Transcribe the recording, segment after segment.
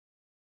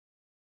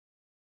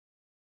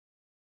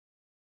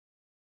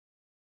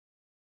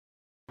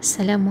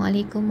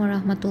Assalamualaikum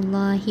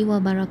warahmatullahi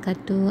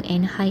wabarakatuh,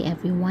 and hi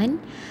everyone.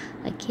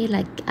 Okay,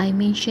 like I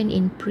mentioned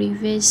in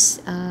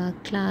previous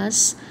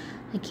class,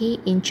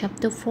 okay, in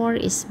chapter 4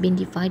 is been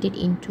divided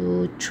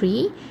into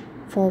 3.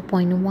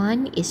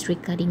 4.1 is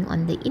regarding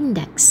on the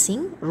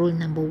indexing, rule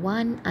number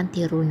 1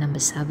 until rule number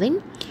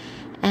 7.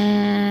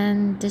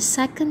 And the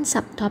second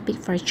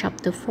subtopic for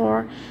chapter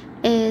 4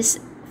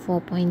 is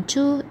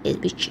 4.2,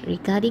 which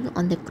regarding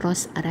on the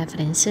cross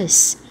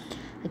references.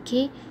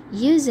 Okay,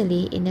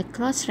 usually in the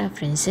cross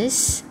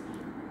references,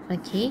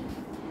 okay,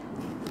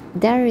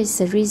 there is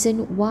a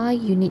reason why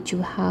you need to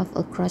have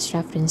a cross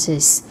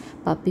references.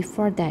 But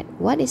before that,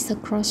 what is the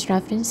cross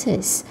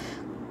references?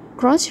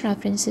 Cross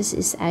references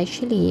is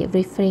actually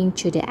referring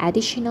to the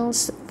additional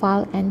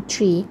file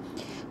entry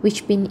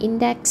which been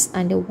indexed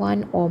under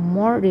one or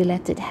more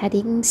related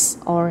headings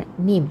or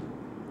name.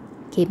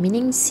 Okay,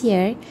 meanings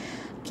here,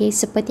 okay,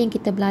 seperti yang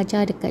kita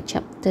belajar dekat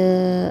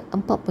chapter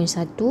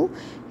 4.1,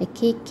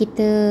 okay,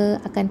 kita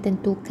akan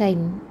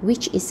tentukan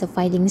which is a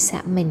filing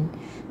segment,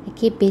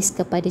 okay, based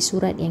kepada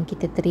surat yang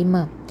kita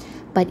terima.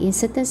 But in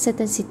certain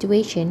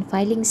situation,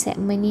 filing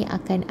segment ni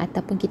akan,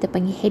 ataupun kita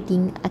panggil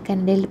heading,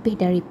 akan ada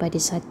lebih daripada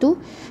satu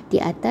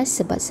di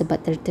atas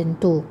sebab-sebab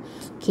tertentu.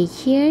 Okay,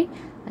 here,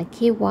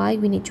 okay, why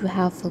we need to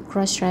have a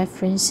cross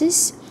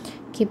references?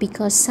 Okay,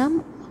 because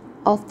some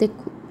of the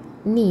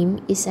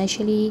name is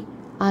actually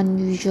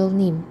unusual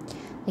name,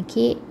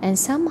 okay, and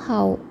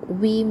somehow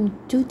we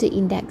do the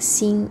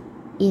indexing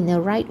in a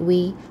right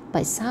way,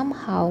 but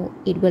somehow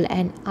it will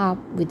end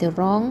up with the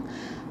wrong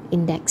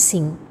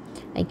indexing.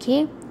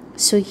 Okay,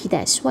 so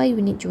that's why we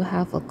need to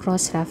have a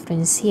cross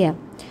reference here.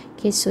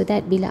 Okay, so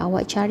that bila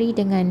awak cari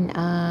dengan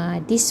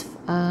this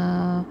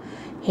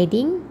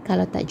heading,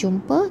 kalau tak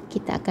jumpa,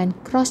 kita akan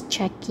cross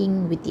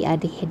checking with the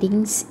other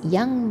headings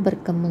yang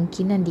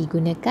berkemungkinan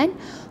digunakan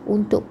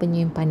untuk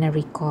penyimpanan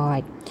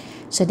record.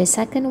 So the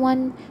second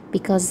one,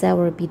 because there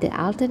will be the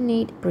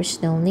alternate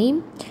personal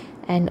name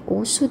and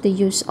also the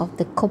use of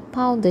the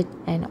compounded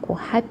and or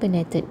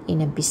hyphenated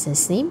in a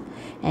business name.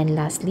 And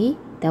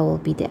lastly, there will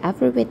be the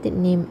abbreviated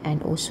name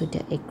and also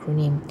the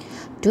acronym.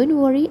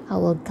 Don't worry, I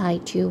will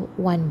guide you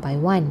one by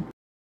one.